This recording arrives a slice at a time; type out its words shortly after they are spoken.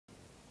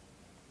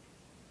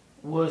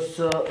What's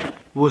up?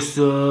 What's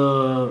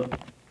up?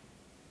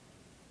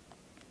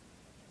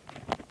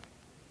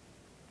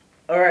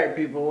 Alright,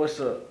 people,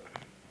 what's up?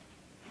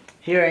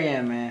 Here I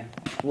am, man.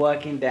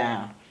 Walking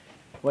down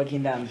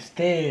the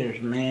stairs,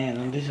 man.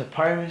 On these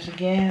apartments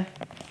again.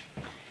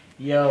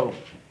 Yo,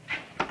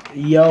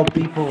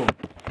 people.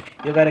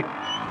 I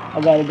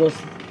gotta go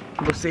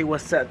say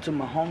what's up to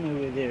my homie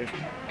over there.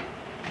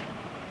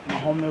 My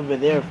homie over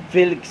there,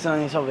 Felix son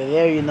is over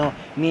there, you know.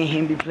 Me and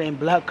him be playing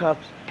Black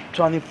Ops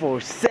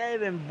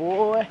 24/7,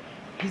 boy.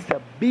 He's a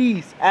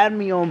beast. Add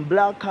me on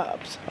Black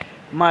Ops.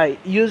 My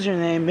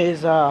username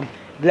is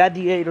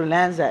Gladiator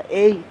Lanza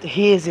 8.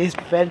 His is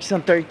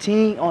Felixson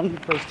 13. Only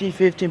Prestige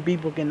 15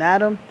 people can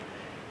add him.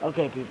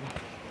 Okay, people.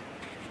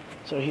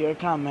 So here I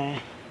come, man.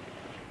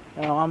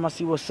 I'm gonna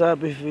see what's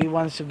up. If he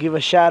wants to give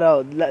a shout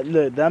out,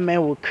 look, that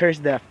man will curse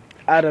the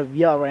out of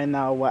y'all right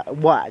now.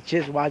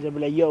 Just watch. I'll be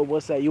like, yo,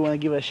 what's up? You want to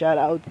give a shout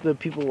out to the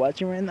people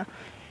watching right now?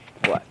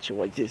 Watch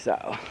this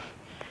out.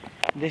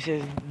 This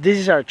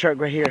is our truck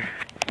right here.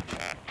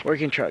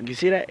 Working truck. You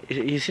see that?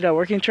 You see that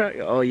working truck?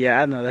 Oh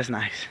yeah, I know, that's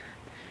nice.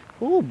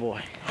 Oh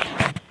boy.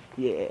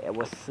 Yeah.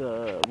 What's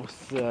up?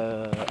 What's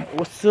up?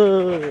 What's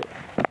up?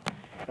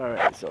 All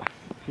right. So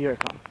here I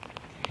come.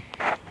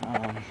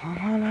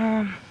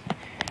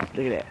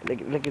 Look at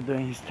that. Look at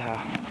doing his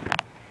style.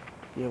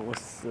 Yeah.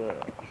 What's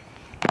up?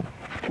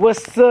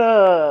 What's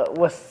up?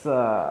 What's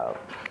up?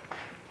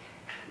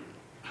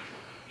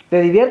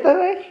 ¿Te diviertes,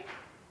 güey?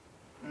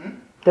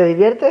 ¿Te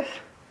diviertes?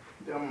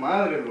 Ya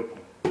madre, loco.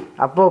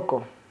 ¿A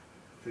poco?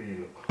 Sí,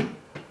 loco.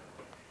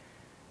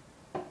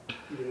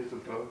 Y eso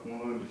trabaja como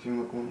una bendición,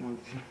 no como una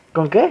maldición.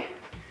 ¿Con qué?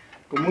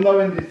 Como una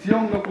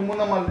bendición, no como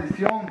una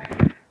maldición.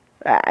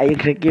 Ah, yo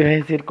creo que iba a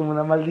decir como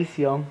una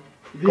maldición.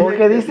 ¿Cómo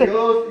Dije que dice?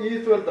 Dios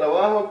hizo el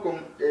trabajo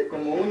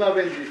como una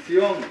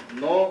bendición,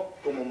 no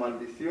como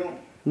maldición.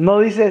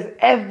 ¿No dices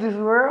F this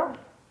world?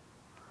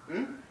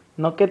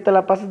 ¿No que te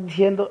la pasas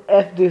diciendo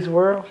F this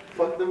world?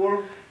 Fuck the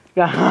world.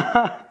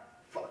 Ajá.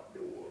 Fuck the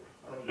world.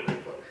 I don't give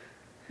a fuck.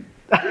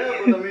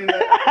 Yeah, but I mean,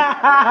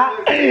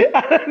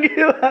 I don't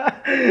give a...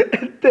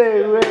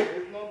 güey.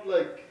 it's not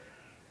like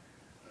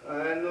I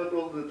not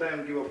all the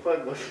time give a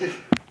fuck, but es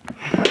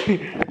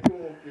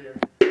como que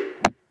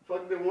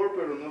fuck the world,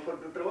 pero no fuck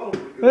the trabajo.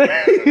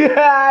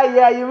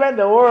 Yeah, you meant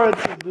the world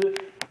to do.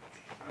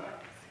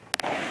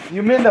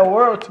 You mean the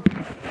world to